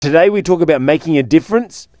Today we talk about making a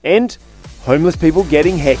difference and homeless people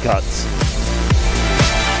getting haircuts.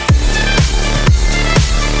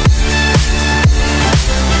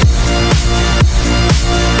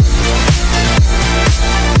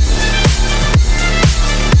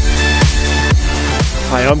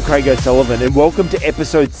 Hi, I'm Craig O'Sullivan and welcome to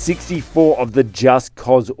episode 64 of the Just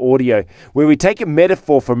Cause Audio, where we take a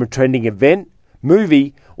metaphor from a trending event,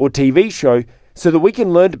 movie or TV show so that we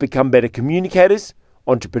can learn to become better communicators,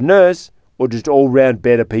 entrepreneurs, or just all-round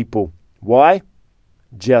better people. Why?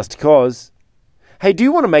 Just cause. Hey, do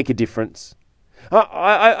you want to make a difference?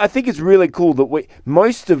 I think it's really cool that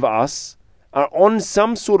most of us are on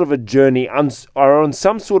some sort of a journey, are on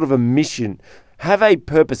some sort of a mission, have a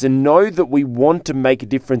purpose, and know that we want to make a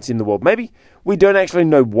difference in the world. Maybe we don't actually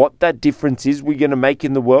know what that difference is we're going to make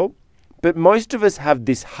in the world, but most of us have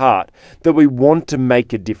this heart that we want to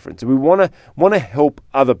make a difference. We want to help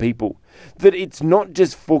other people. That it's not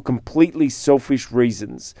just for completely selfish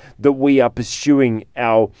reasons that we are pursuing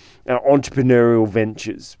our entrepreneurial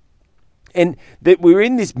ventures. And that we're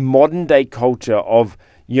in this modern day culture of,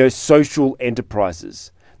 social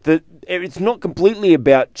enterprises. That it's not completely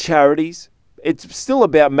about charities. It's still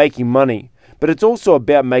about making money, but it's also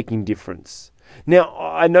about making difference. Now,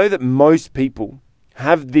 I know that most people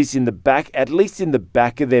have this in the back, at least in the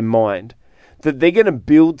back of their mind, that they're going to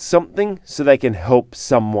build something so they can help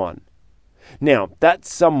someone. Now, that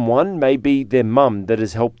someone may be their mum that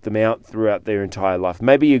has helped them out throughout their entire life.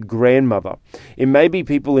 Maybe a grandmother. It may be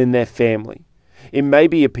people in their family. It may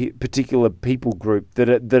be a particular people group that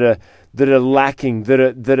are lacking,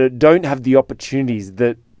 that don't have the opportunities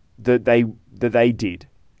that they did.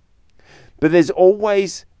 But there's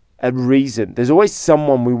always a reason. There's always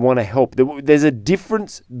someone we want to help. There's a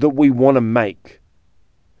difference that we want to make.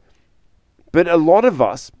 But a lot of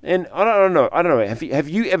us, and I don't know, have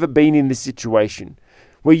you ever been in this situation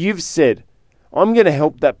where you've said, I'm going to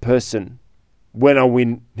help that person when I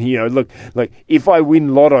win, look, if I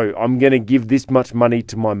win lotto, I'm going to give this much money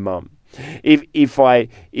to my mum.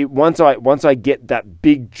 Once I get that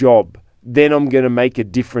big job, then I'm going to make a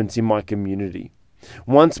difference in my community.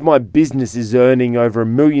 Once my business is earning over $1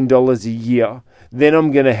 million a year, then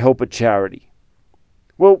I'm going to help a charity.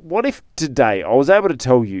 Well, what if today I was able to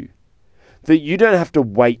tell you that you don't have to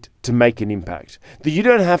wait to make an impact, that you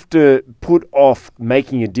don't have to put off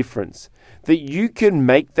making a difference, that you can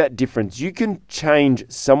make that difference, you can change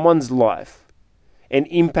someone's life and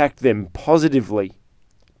impact them positively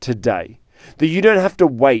today, that you don't have to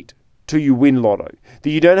wait till you win lotto, that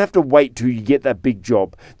you don't have to wait till you get that big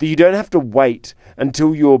job, that you don't have to wait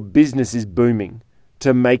until your business is booming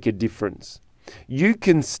to make a difference. You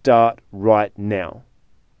can start right now.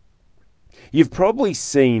 You've probably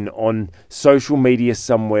seen on social media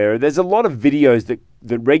somewhere, there's a lot of videos that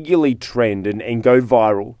regularly trend and go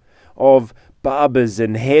viral of barbers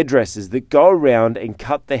and hairdressers that go around and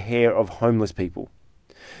cut the hair of homeless people.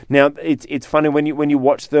 Now, it's funny when you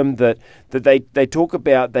watch them that they talk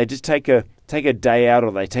about they just take a day out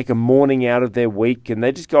or they take a morning out of their week and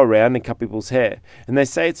they just go around and cut people's hair. And they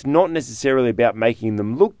say it's not necessarily about making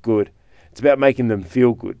them look good, it's about making them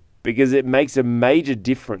feel good, because it makes a major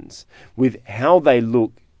difference with how they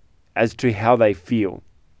look as to how they feel.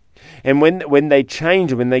 And when they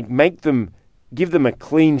change, when they give them a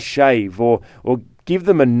clean shave or give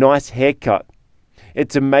them a nice haircut,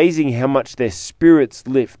 it's amazing how much their spirits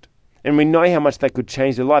lift. And we know how much that could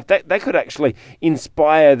change their life. That could actually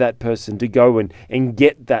inspire that person to go and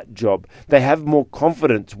get that job. They have more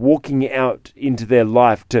confidence walking out into their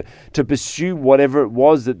life to pursue whatever it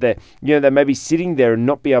was that they may be sitting there and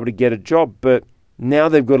not be able to get a job, but now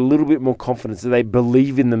they've got a little bit more confidence that they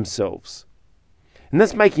believe in themselves. And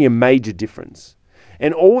that's making a major difference.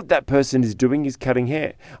 And all that person is doing is cutting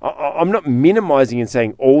hair. I'm not minimizing and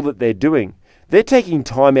saying all that they're doing. They're taking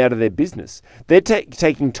time out of their business. They're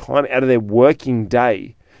taking time out of their working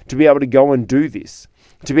day to be able to go and do this,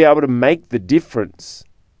 to be able to make the difference.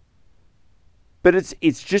 But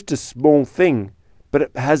it's just a small thing, but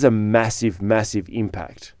it has a massive, massive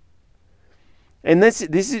impact. And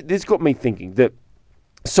this got me thinking that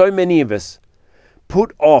so many of us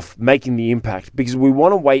put off making the impact because we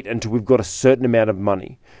want to wait until we've got a certain amount of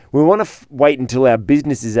money. We want to wait until our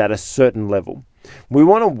business is at a certain level. We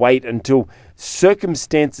want to wait until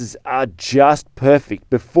circumstances are just perfect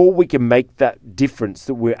before we can make that difference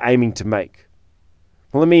that we're aiming to make.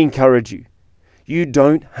 Well, let me encourage you. You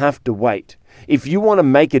don't have to wait. If you want to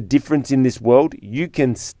make a difference in this world, you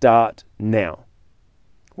can start now.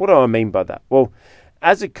 What do I mean by that? Well,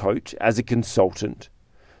 as a coach, as a consultant,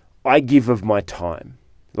 I give of my time.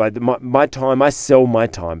 Like my time, I sell my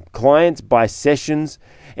time. Clients buy sessions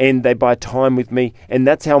and they buy time with me, and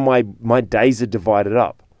that's how my days are divided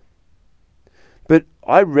up. But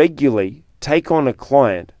I regularly take on a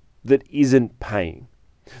client that isn't paying,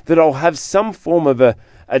 that I'll have some form of a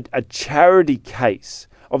charity case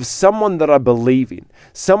of someone that I believe in,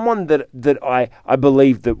 someone that I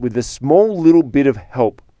believe that with a small little bit of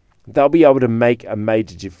help, they'll be able to make a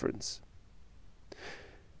major difference.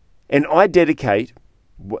 And I dedicate,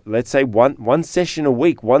 let's say, one session a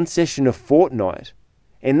week, one session a fortnight,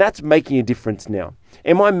 and that's making a difference now.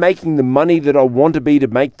 Am I making the money that I want to be to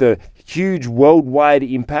make the huge worldwide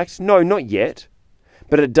impact? No, not yet.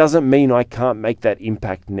 But it doesn't mean I can't make that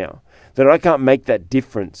impact now, that I can't make that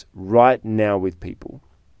difference right now with people.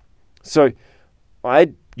 So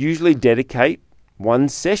I usually dedicate one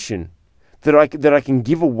session that I can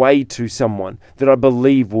give away to someone that I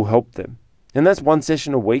believe will help them. And that's one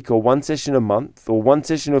session a week, or one session a month, or one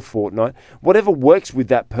session a fortnight, whatever works with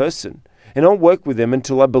that person. And I'll work with them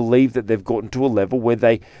until I believe that they've gotten to a level where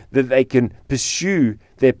they can pursue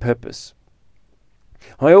their purpose.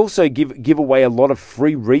 I also give away a lot of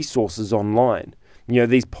free resources online.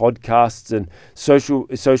 These podcasts and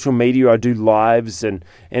social media. I do lives and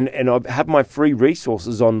I have my free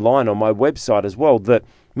resources online on my website as well that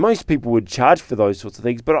most people would charge for those sorts of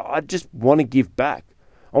things, but I just want to give back.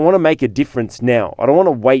 I want to make a difference now. I don't want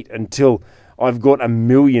to wait until I've got 1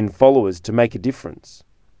 million followers to make a difference.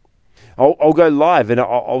 I'll go live and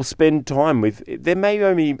I'll spend time with, there may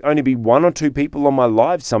only be 1 or 2 people on my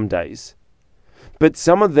live some days, but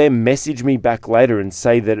some of them message me back later and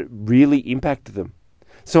say that it really impacted them.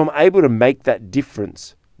 So I'm able to make that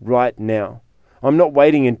difference right now. I'm not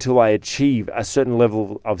waiting until I achieve a certain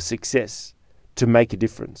level of success to make a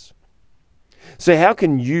difference. So how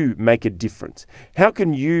can you make a difference? How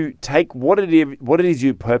can you take what it is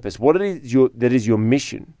your purpose, that is your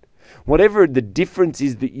mission, whatever the difference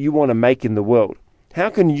is that you want to make in the world?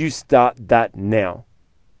 How can you start that now?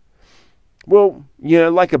 Well,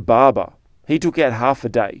 like a barber, he took out half a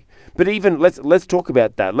day. But even let's talk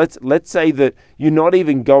about that. Let's say that you're not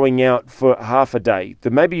even going out for half a day,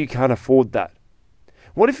 that maybe you can't afford that.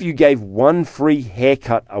 What if you gave one free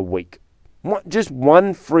haircut a week? Just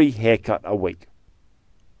one free haircut a week.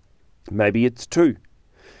 Maybe it's 2.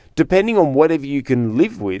 Depending on whatever you can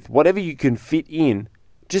live with, whatever you can fit in,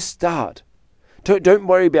 just start. Don't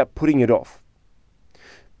worry about putting it off.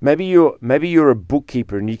 Maybe you're a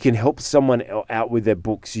bookkeeper and you can help someone out with their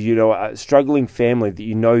books. A struggling family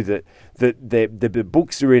that the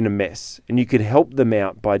books are in a mess, and you can help them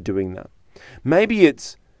out by doing that. Maybe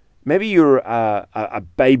you're a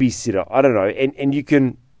babysitter. I don't know, and you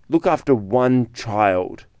can look after one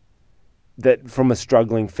child that from a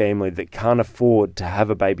struggling family that can't afford to have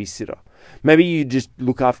a babysitter. Maybe you just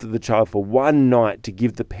look after the child for one night to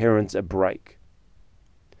give the parents a break.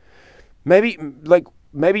 Maybe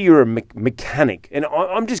you're a mechanic, and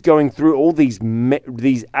I'm just going through all these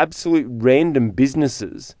absolute random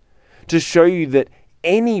businesses to show you that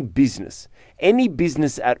any business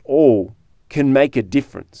at all can make a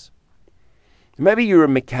difference. Maybe you're a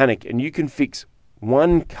mechanic and you can fix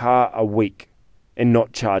one car a week and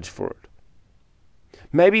not charge for it.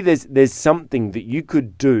 Maybe there's something that you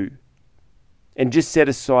could do and just set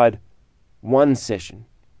aside one session.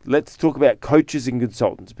 Let's talk about coaches and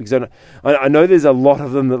consultants, because I know there's a lot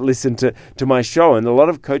of them that listen to my show, and a lot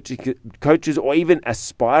of coaches or even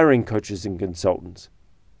aspiring coaches and consultants.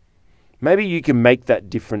 Maybe you can make that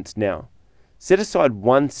difference now. Set aside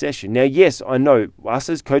one session. Now, yes, I know us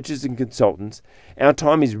as coaches and consultants, our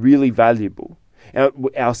time is really valuable.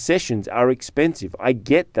 Our sessions are expensive. I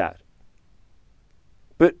get that.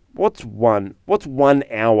 But what's 1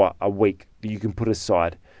 hour a week that you can put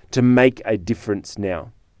aside to make a difference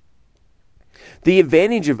now? The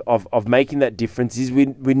advantage of making that difference is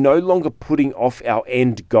we're no longer putting off our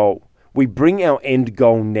end goal. We bring our end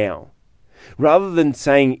goal now. Rather than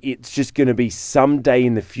saying it's just going to be someday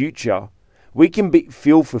in the future, we can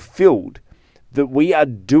feel fulfilled that we are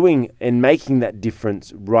doing and making that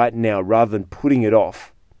difference right now rather than putting it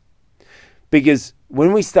off. Because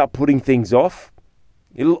when we start putting things off,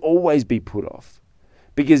 it'll always be put off.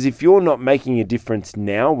 Because if you're not making a difference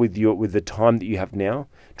now with the time that you have now,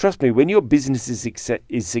 trust me, when your business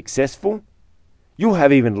is successful, you'll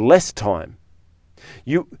have even less time.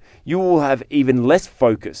 You will have even less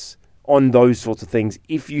focus on those sorts of things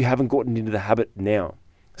if you haven't gotten into the habit now.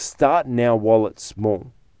 Start now while it's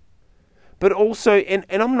small. But also, and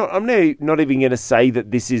I'm not even going to say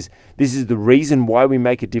that this is the reason why we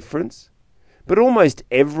make a difference. But almost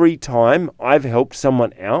every time I've helped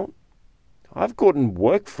someone out, I've gotten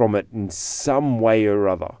work from it in some way or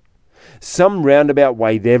other. Some roundabout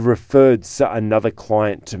way they've referred another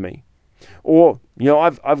client to me. Or,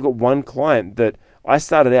 I've got one client that I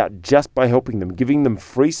started out just by helping them, giving them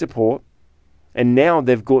free support, and now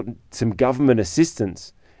they've got some government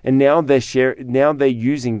assistance, and now they're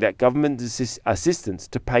using that government assistance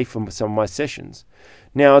to pay for some of my sessions.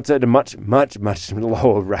 Now it's at a much, much, much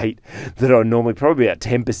lower rate than I would normally, probably about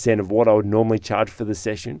 10% of what I would normally charge for the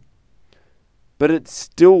session. But it's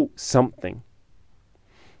still something.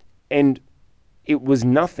 And it was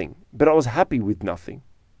nothing, but I was happy with nothing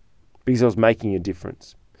because I was making a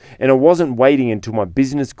difference. And I wasn't waiting until my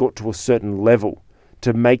business got to a certain level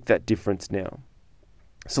to make that difference now.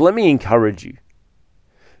 So let me encourage you.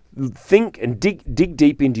 Think and dig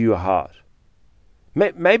deep into your heart.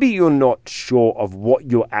 Maybe you're not sure of what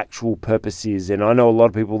your actual purpose is. And I know a lot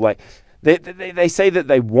of people they say that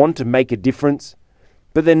they want to make a difference,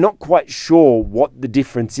 but they're not quite sure what the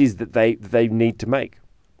difference is that they need to make.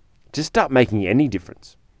 Just start making any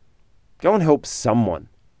difference. Go and help someone.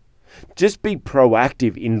 Just be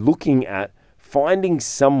proactive in looking at finding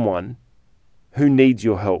someone who needs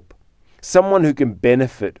your help. Someone who can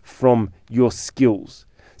benefit from your skills.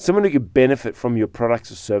 Someone who can benefit from your products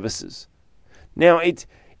or services. Now, it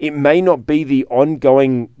may not be the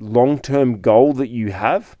ongoing long-term goal that you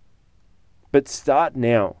have, but start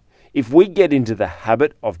now. If we get into the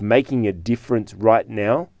habit of making a difference right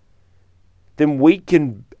now, then we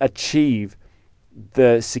can achieve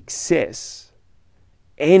the success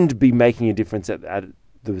and be making a difference at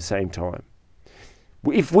the same time.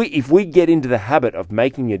 If we get into the habit of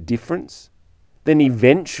making a difference, then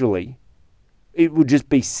eventually it will just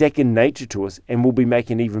be second nature to us, and we'll be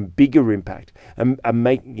making an even bigger impact and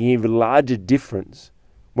making an even larger difference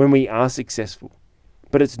when we are successful.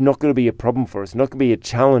 But it's not going to be a problem for us, not going to be a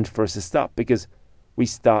challenge for us to start, because we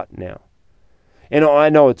start now. And I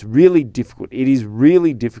know it's really difficult. It is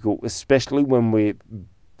really difficult, especially when we're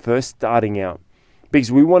first starting out,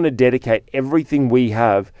 because we want to dedicate everything we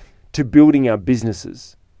have to building our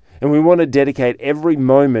businesses. And we want to dedicate every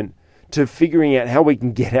moment to figuring out how we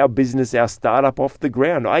can get our business, our startup off the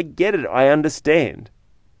ground. I get it. I understand.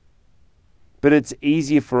 But it's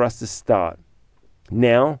easier for us to start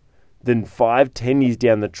now than 5-10 years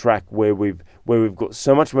down the track where we've got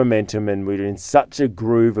so much momentum and we're in such a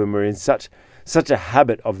groove and we're in such a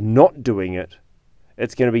habit of not doing it.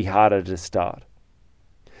 It's going to be harder to start.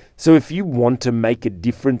 So if you want to make a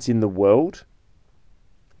difference in the world,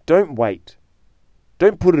 don't wait.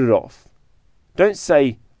 Don't put it off. Don't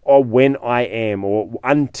say, when I am, or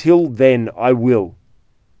until then I will.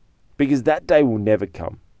 Because that day will never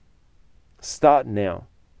come. Start now.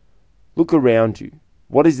 Look around you.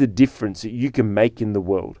 What is the difference that you can make in the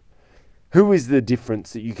world? Who is the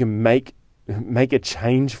difference that you can make a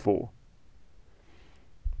change for?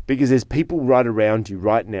 Because there's people right around you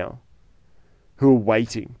right now who are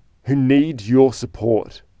waiting, who need your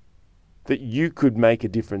support, that you could make a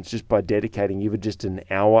difference just by dedicating even just an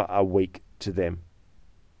hour a week to them.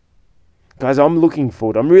 Guys, I'm looking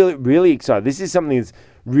forward. I'm really, really excited. This is something that's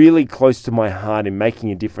really close to my heart in making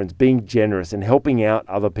a difference, being generous and helping out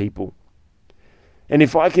other people. And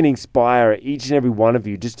if I can inspire each and every one of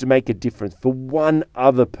you just to make a difference for one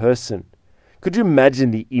other person, could you imagine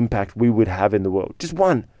the impact we would have in the world? Just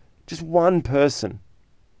one person.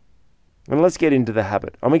 And let's get into the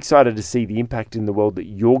habit. I'm excited to see the impact in the world that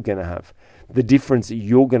you're going to have, the difference that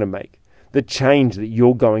you're going to make, the change that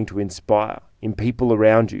you're going to inspire in people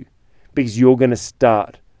around you, because you're going to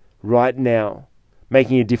start right now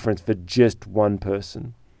making a difference for just one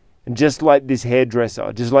person. And just like this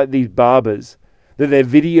hairdresser, just like these barbers, that their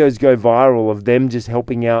videos go viral of them just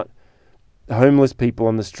helping out homeless people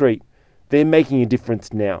on the street, they're making a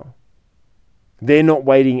difference now. They're not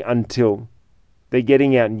waiting until. They're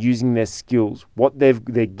getting out and using their skills, their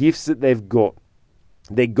gifts that they've got,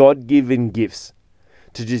 their God-given gifts,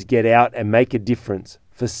 to just get out and make a difference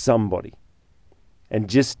for somebody. And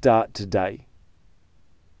just start today.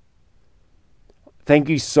 Thank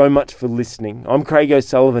you so much for listening. I'm Craig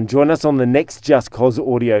O'Sullivan. Join us on the next Just Cause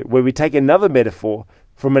Audio, where we take another metaphor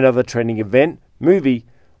from another trending event, movie,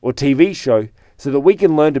 or TV show so that we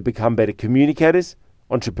can learn to become better communicators,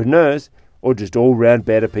 entrepreneurs, or just all-round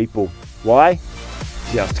better people. Why?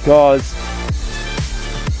 Just cause.